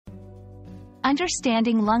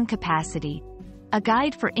Understanding lung capacity. A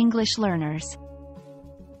guide for English learners.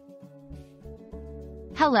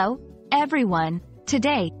 Hello, everyone.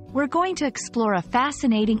 Today, we're going to explore a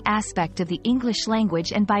fascinating aspect of the English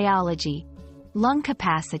language and biology: lung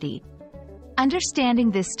capacity.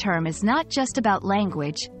 Understanding this term is not just about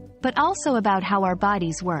language, but also about how our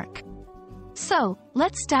bodies work. So,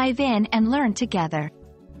 let's dive in and learn together.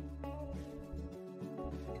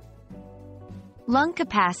 Lung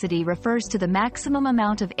capacity refers to the maximum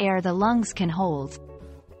amount of air the lungs can hold.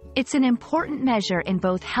 It's an important measure in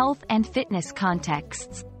both health and fitness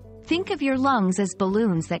contexts. Think of your lungs as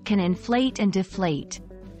balloons that can inflate and deflate.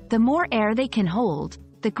 The more air they can hold,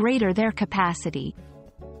 the greater their capacity.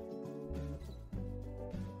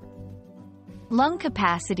 Lung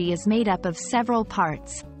capacity is made up of several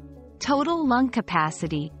parts. Total lung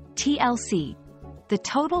capacity, TLC. The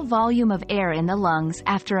total volume of air in the lungs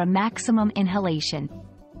after a maximum inhalation.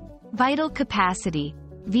 Vital capacity,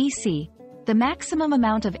 VC. The maximum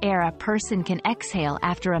amount of air a person can exhale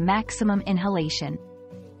after a maximum inhalation.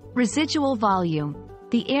 Residual volume.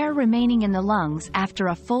 The air remaining in the lungs after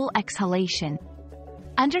a full exhalation.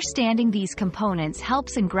 Understanding these components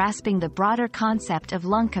helps in grasping the broader concept of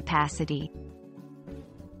lung capacity.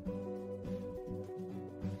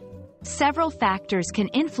 Several factors can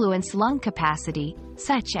influence lung capacity,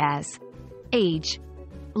 such as age.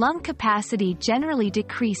 Lung capacity generally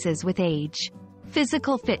decreases with age.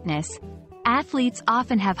 Physical fitness. Athletes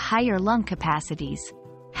often have higher lung capacities.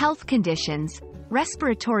 Health conditions.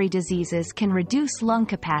 Respiratory diseases can reduce lung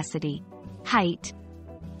capacity. Height.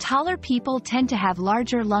 Taller people tend to have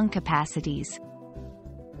larger lung capacities.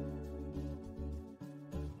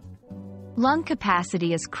 Lung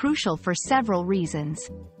capacity is crucial for several reasons.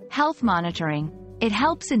 Health monitoring. It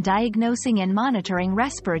helps in diagnosing and monitoring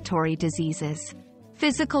respiratory diseases.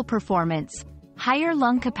 Physical performance. Higher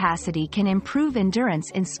lung capacity can improve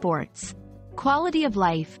endurance in sports. Quality of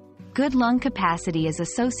life. Good lung capacity is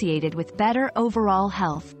associated with better overall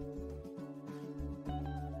health.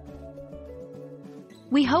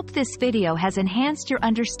 We hope this video has enhanced your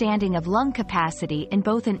understanding of lung capacity in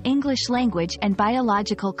both an English language and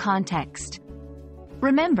biological context.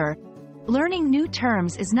 Remember, learning new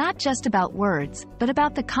terms is not just about words, but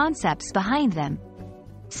about the concepts behind them.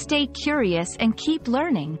 Stay curious and keep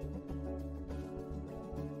learning.